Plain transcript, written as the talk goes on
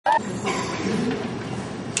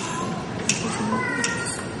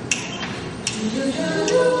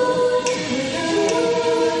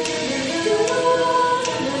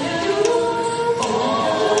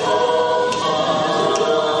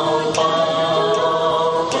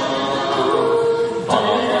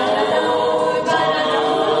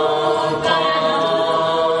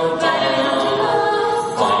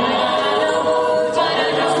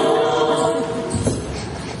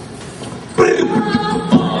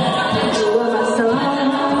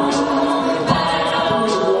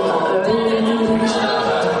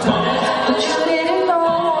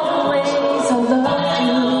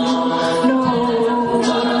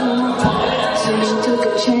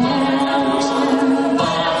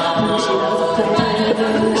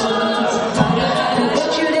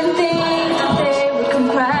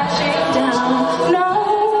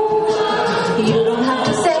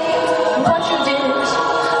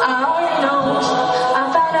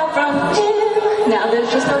Now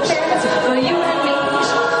there's just no chance for you and me.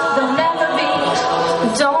 There'll never be.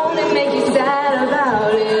 Don't it make you sad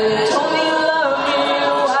about it? Told me you loved me.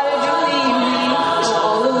 Why did you leave me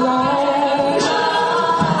all alone?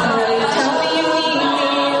 Now you tell me you need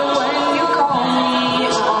me when you call me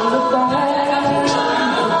on the phone.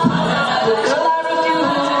 But girl, I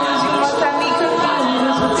refuse. You must have me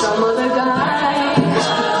confused with some other guy.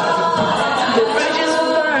 The bridges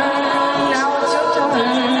will burn. Now it's your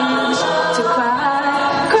turn to cry.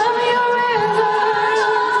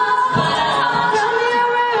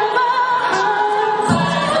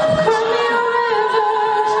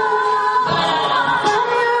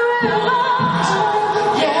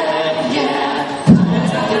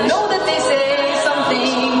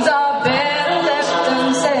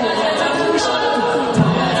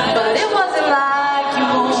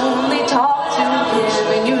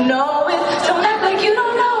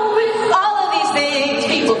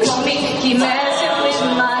 He